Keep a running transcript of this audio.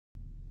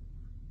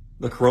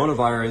The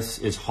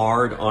coronavirus is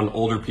hard on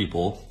older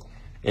people,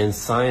 and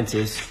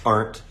scientists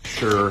aren't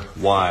sure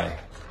why.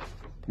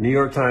 New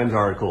York Times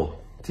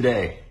article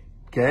today,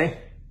 okay?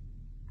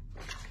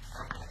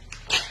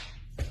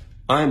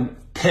 I'm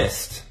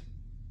pissed.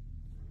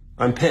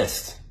 I'm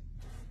pissed.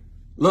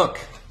 Look,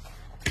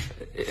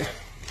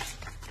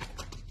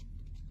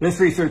 this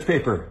research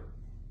paper,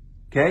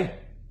 okay,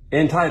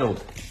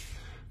 entitled,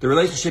 "The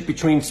Relationship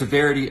Between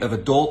Severity of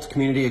Adult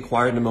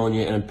Community-Acquired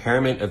Pneumonia and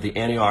Impairment of the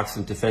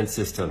Antioxidant Defense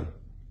System.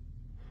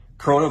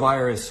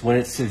 Coronavirus, when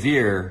it's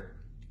severe,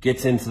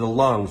 gets into the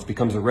lungs,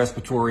 becomes a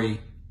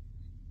respiratory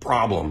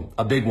problem,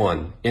 a big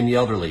one, in the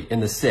elderly,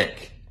 in the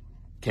sick."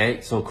 Okay,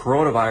 so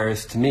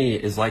coronavirus to me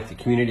is like the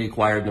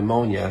community-acquired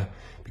pneumonia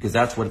because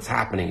that's what's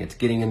happening. It's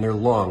getting in their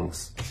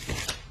lungs.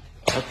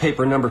 That's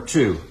paper number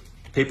 2.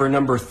 Paper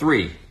number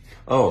 3.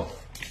 Oh,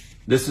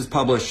 this is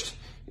published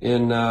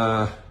in,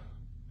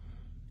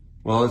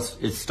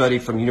 it's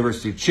studied from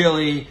University of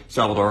Chile,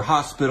 Salvador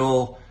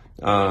Hospital,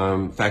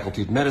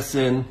 Faculty of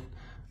Medicine.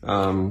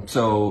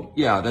 So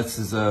yeah, this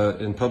is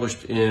and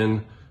published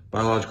in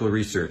Biological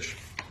Research.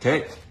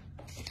 Okay,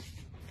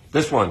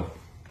 this one.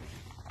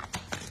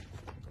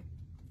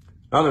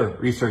 Another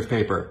research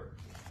paper.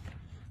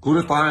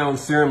 Glutathione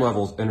serum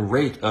levels and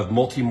rate of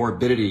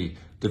multimorbidity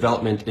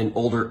development in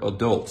older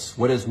adults.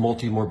 What does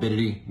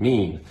multimorbidity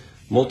mean?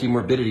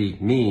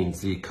 Multimorbidity means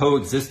the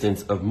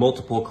coexistence of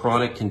multiple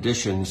chronic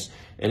conditions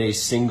in a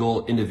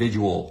single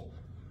individual.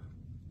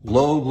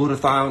 Low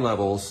glutathione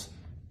levels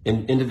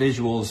in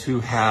individuals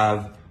who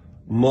have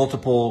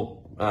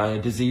multiple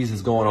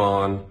diseases going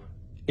on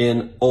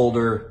in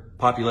older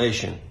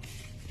population.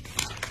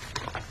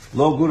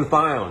 Low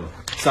glutathione,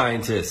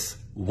 scientists,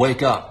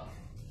 wake up.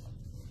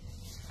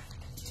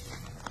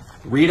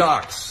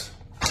 Redox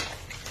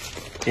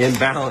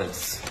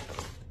imbalance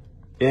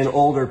in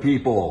older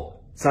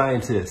people,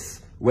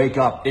 scientists, wake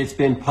up. It's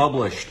been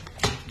published.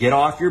 Get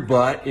off your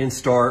butt and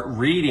start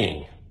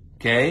reading,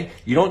 okay?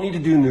 You don't need to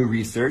do new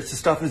research. The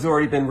stuff has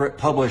already been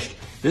published.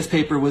 This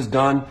paper was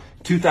done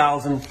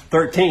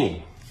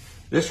 2013.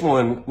 This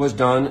one was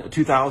done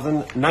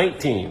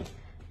 2019.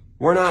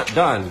 We're not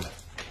done.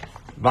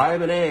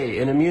 Vitamin A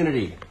and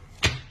immunity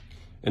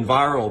and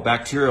viral,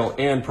 bacterial,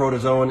 and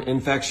protozoan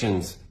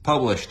infections,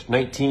 published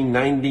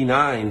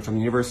 1999 from the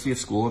University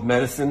School of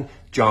Medicine,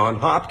 Johns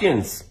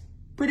Hopkins.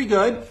 Pretty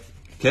good,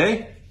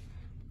 okay?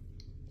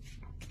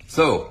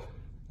 So,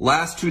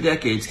 last 2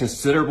 decades,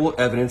 considerable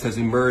evidence has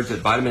emerged that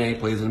vitamin A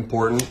plays an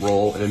important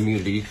role in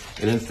immunity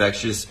in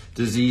infectious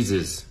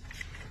diseases.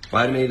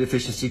 Vitamin A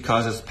deficiency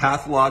causes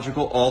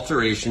pathological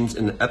alterations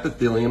in the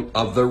epithelium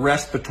of the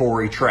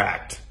respiratory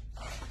tract.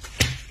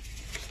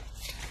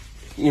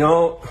 You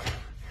know,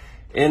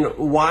 and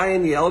why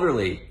in the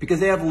elderly?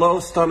 Because they have low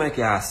stomach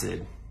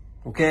acid,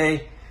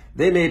 okay?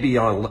 They may be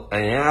on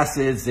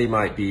acids, they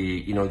might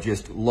be,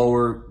 just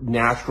lower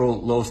natural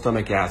low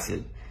stomach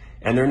acid.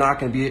 And they're not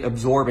going to be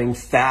absorbing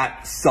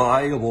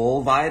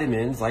fat-soluble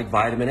vitamins like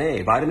vitamin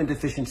A. Vitamin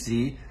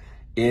deficiency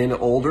in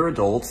older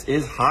adults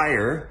is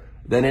higher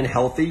than in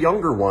healthy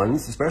younger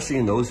ones, especially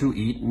in those who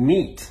eat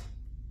meat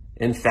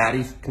and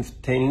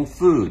fatty-containing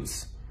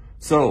foods.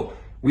 So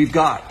we've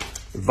got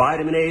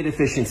vitamin A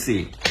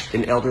deficiency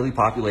in elderly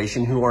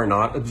population who are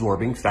not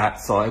absorbing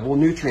fat-soluble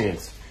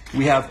nutrients.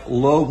 We have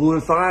low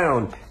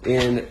glutathione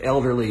in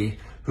elderly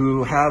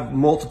who have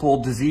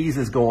multiple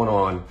diseases going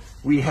on.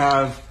 We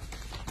have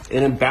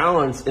an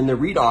imbalance in the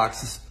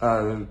redox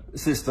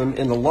system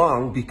in the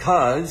lung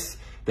because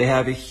they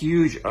have a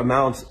huge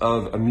amount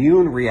of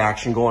immune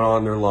reaction going on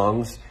in their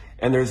lungs,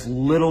 and there's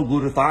little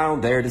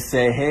glutathione there to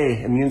say,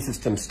 hey, immune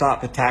system,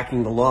 stop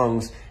attacking the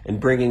lungs and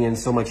bringing in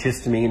so much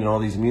histamine and all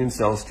these immune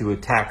cells to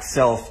attack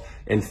self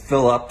and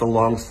fill up the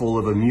lungs full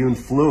of immune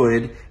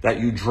fluid that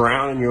you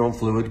drown in your own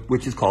fluid,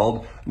 which is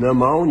called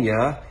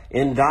pneumonia,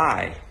 and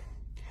die.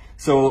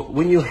 So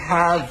when you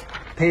have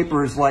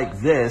papers like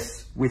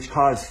this, which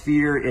cause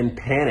fear and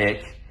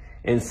panic,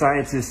 and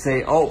scientists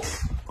say, oh,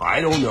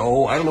 I don't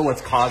know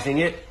what's causing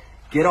it,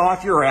 get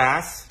off your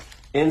ass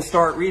and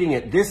start reading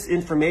it. This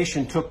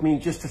information took me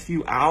just a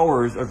few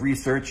hours of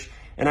research,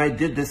 and I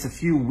did this a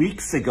few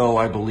weeks ago,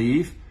 I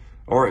believe,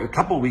 or a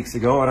couple weeks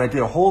ago, and I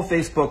did a whole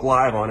Facebook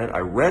Live on it. I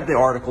read the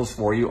articles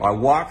for you. I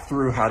walked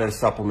through how to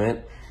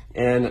supplement,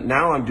 and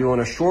now I'm doing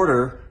a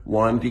shorter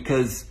one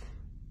because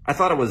I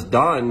thought it was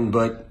done,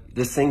 but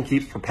this thing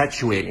keeps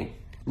perpetuating.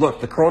 Look,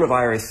 the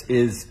coronavirus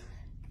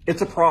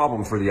it's a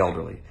problem for the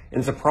elderly. And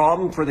it's a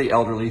problem for the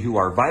elderly who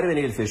are vitamin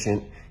A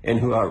deficient and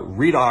who are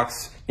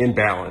redox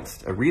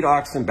imbalanced. A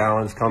redox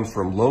imbalance comes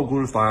from low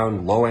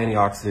glutathione, low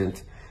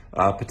antioxidant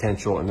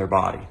potential in their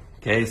body.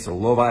 Okay, so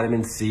low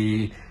vitamin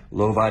C,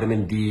 low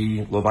vitamin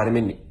D, low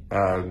vitamin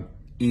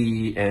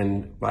E,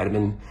 and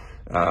vitamin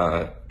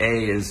A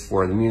is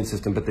for the immune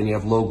system, but then you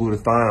have low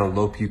glutathione,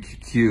 low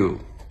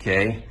PQQ,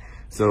 okay?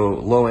 So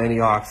low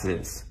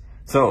antioxidants.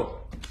 So,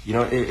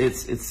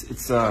 it's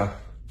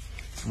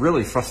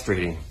really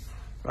frustrating.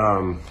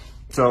 And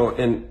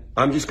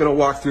I'm just gonna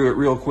walk through it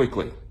real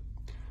quickly.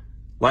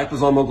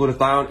 Liposomal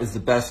glutathione is the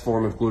best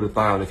form of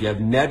glutathione. If you have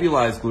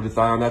nebulized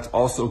glutathione, that's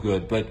also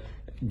good, but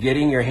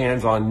getting your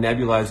hands on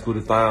nebulized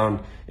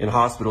glutathione in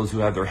hospitals who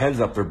have their heads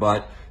up their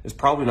butt is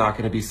probably not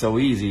going to be so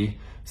easy.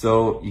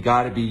 So you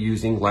got to be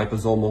using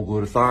liposomal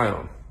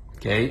glutathione.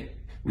 Okay,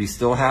 we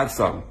still have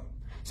some.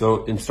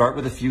 So, and start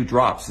with a few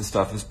drops. This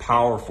stuff is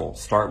powerful.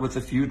 Start with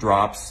a few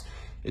drops.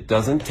 It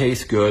doesn't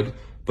taste good,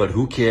 but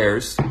who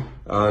cares?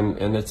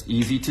 And it's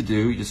easy to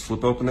do. You just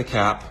flip open the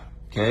cap,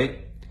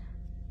 okay?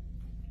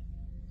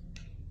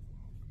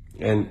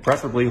 And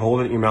preferably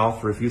hold it in your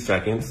mouth for a few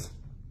seconds.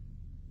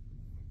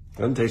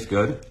 Doesn't taste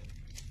good.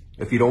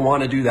 If you don't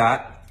want to do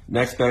that,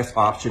 next best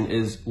option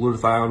is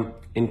glutathione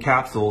in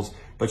capsules,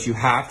 but you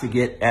have to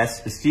get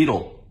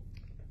S-acetyl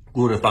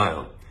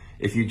glutathione.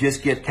 If you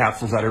just get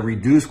capsules that are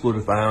reduced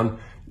glutathione,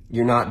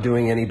 you're not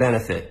doing any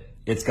benefit.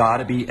 It's got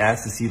to be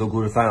S-acetyl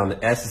glutathione.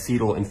 The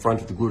S-acetyl in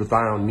front of the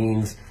glutathione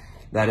means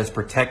that it's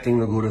protecting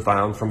the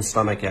glutathione from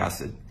stomach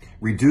acid.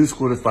 Reduced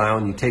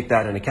glutathione, you take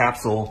that in a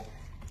capsule,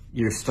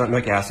 your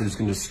stomach acid is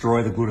going to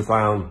destroy the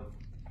glutathione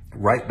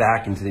right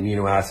back into the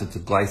amino acids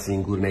of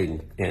glycine,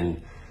 glutamate,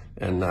 and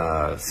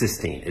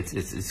cysteine.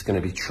 It's going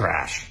to be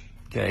trash.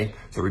 Okay,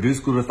 so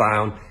reduced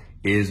glutathione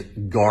is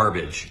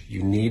garbage.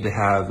 You need to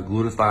have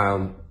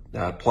glutathione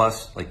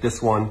plus, like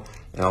this one,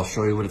 and I'll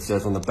show you what it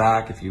says on the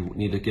back if you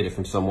need to get it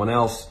from someone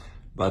else,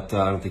 but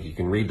I don't think you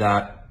can read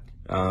that.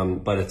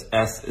 But it's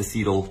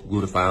S-acetyl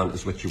glutathione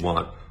is what you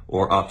want,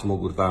 or optimal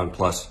glutathione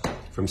plus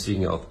from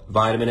Seeking Health.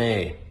 Vitamin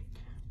A.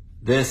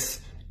 This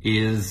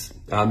is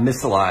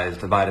micellized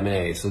vitamin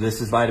A. So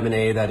this is vitamin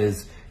A that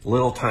is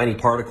little tiny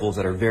particles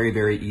that are very,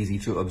 very easy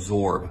to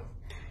absorb.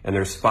 And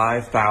there's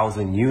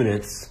 5,000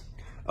 units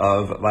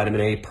of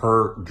vitamin A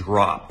per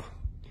drop.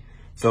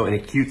 So in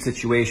acute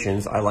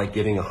situations, I like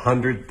giving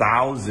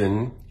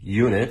 100,000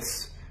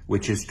 units,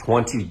 which is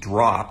 20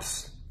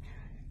 drops,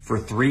 for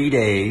 3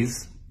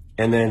 days,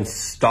 and then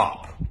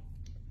stop.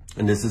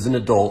 And this is in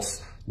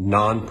adults,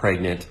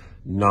 non-pregnant,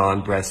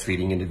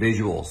 non-breastfeeding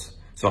individuals.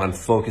 So I'm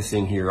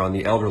focusing here on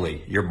the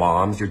elderly, your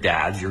moms, your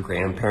dads, your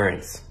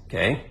grandparents,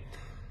 okay?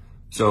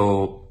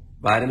 So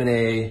vitamin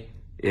A,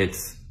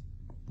 it's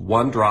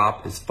 1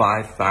 drop is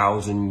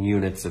 5,000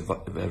 units of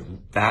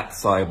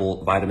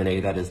fat-soluble vitamin A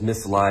that is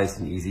micellized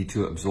and easy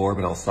to absorb,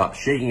 and I'll stop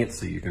shaking it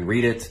so you can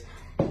read it.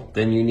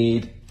 Then you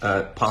need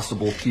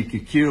possible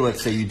PQQ.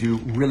 Let's say you do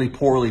really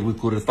poorly with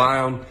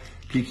glutathione.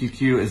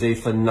 PQQ is a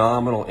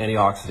phenomenal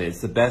antioxidant. It's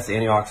the best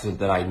antioxidant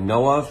that I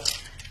know of.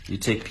 You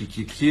take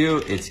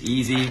PQQ, it's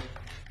easy.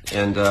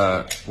 And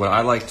what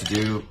I like to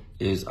do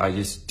is I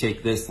just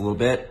take this a little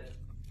bit,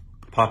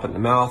 pop it in the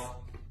mouth,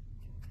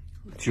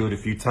 chew it a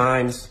few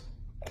times.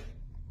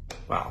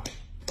 Wow,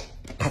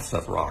 that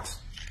stuff rocks.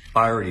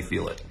 I already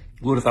feel it.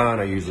 Glutathione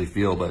I usually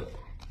feel, but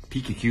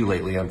PQQ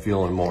lately I'm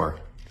feeling more.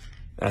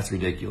 That's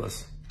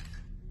ridiculous.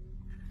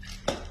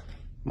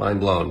 Mind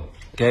blown,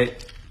 okay?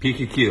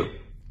 PQQ.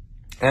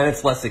 And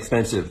it's less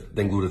expensive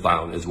than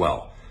glutathione as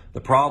well.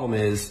 The problem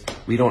is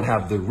we don't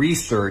have the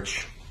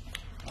research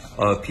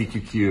of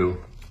PQQ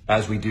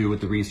as we do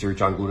with the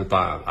research on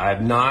glutathione. I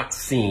have not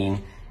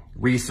seen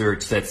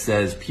research that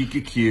says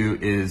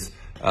PQQ is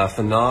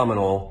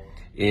phenomenal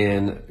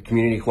in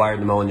community-acquired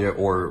pneumonia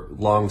or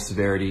lung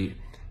severity,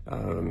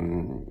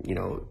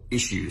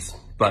 issues.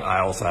 But I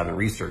also haven't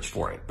researched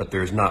for it. But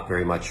there's not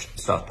very much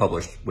stuff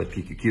published with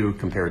PQQ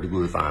compared to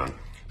glutathione.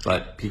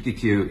 But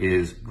PQQ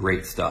is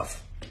great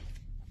stuff.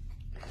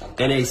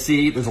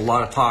 NAC, there's a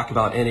lot of talk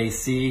about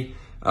NAC,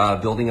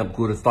 building up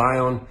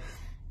glutathione.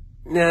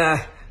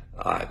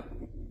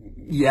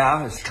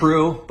 Yeah, it's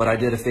true, but I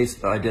did a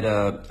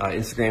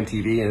Instagram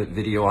TV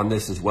video on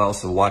this as well,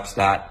 so watch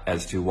that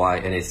as to why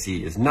NAC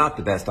is not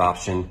the best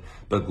option,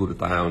 but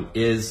glutathione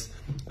is.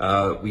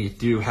 We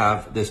do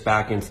have this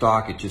back in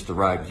stock. It just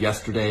arrived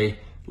yesterday.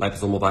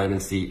 Liposomal vitamin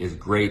C is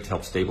great,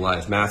 helps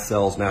stabilize mast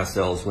cells. Mast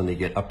cells, when they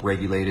get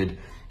upregulated,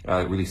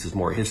 releases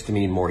more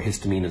histamine. More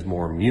histamine is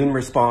more immune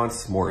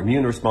response. More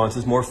immune response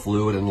is more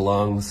fluid in the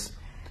lungs.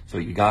 So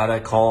you gotta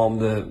calm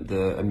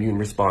the immune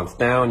response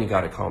down. You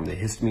gotta calm the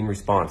histamine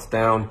response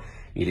down.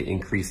 You need to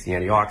increase the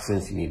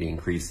antioxidants. You need to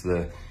increase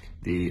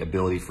the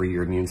ability for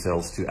your immune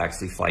cells to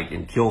actually fight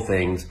and kill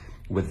things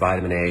with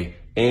vitamin A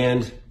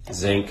and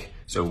zinc.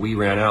 So we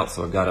ran out,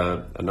 so I've got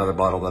another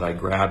bottle that I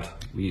grabbed.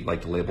 We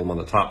like to label them on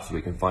the top so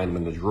we can find them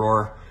in the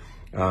drawer.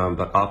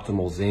 But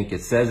optimal zinc,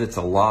 it says it's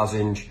a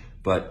lozenge,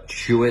 but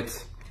chew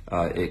it.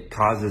 It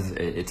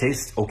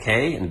tastes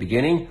okay in the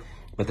beginning,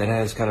 but then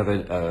has kind of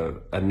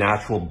a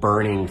natural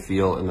burning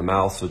feel in the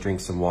mouth, so drink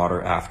some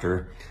water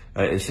after.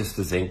 It's just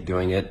the zinc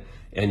doing it.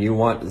 And you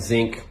want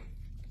zinc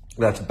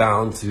that's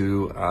bound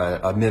to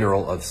a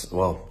mineral of,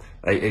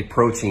 a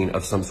protein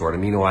of some sort,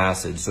 amino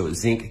acid. So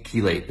zinc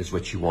chelate is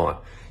what you want.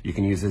 You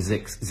can use a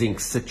zinc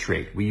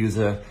citrate. We use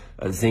a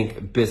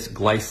zinc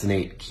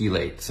bisglycinate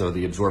chelate, so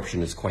the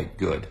absorption is quite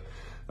good.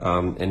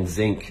 And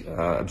zinc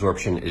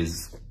absorption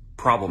is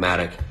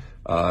problematic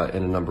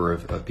in a number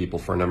of people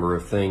for a number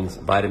of things.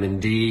 Vitamin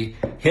D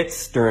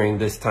hits during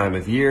this time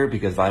of year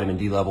because vitamin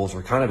D levels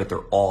are kind of at their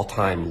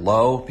all-time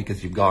low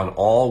because you've gone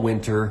all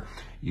winter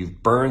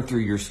You've burned through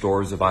your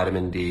stores of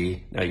vitamin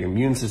D. Now your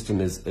immune system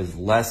is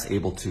less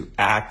able to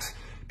act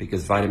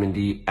because vitamin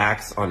D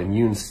acts on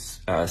immune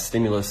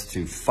stimulus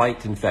to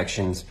fight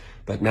infections.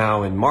 But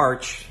now in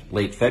March,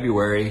 late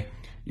February,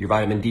 your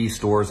vitamin D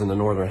stores in the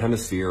Northern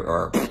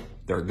Hemisphere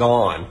they're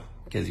gone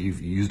because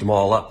you've used them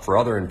all up for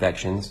other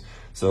infections.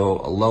 So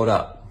load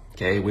up,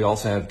 okay? We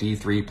also have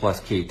D3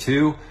 plus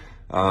K2,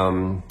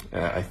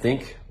 I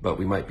think, but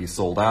we might be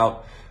sold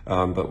out,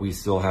 but we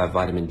still have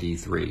vitamin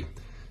D3.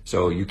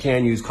 So you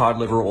can use cod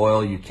liver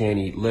oil, you can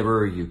eat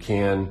liver, you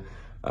can,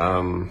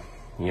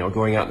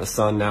 going out in the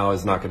sun now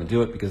is not going to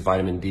do it because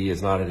vitamin D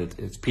is not at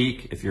its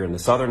peak. If you're in the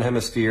Southern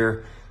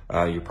Hemisphere,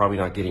 you're probably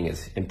not getting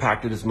as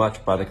impacted as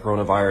much by the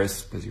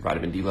coronavirus because your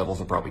vitamin D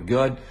levels are probably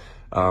good.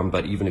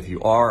 But even if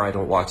you are, I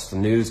don't watch the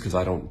news because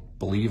I don't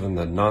believe in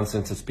the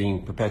nonsense that's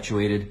being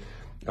perpetuated.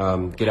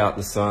 Get out in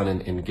the sun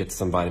and get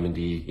some vitamin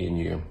D in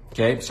you.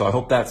 Okay, so I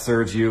hope that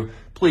serves you.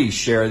 Please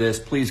share this.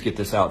 Please get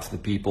this out to the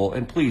people,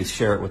 and please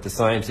share it with the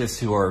scientists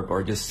who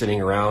are just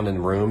sitting around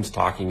in rooms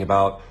talking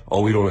about,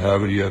 oh, we don't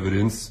have any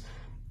evidence.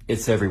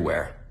 It's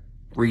everywhere.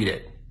 Read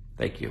it.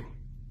 Thank you.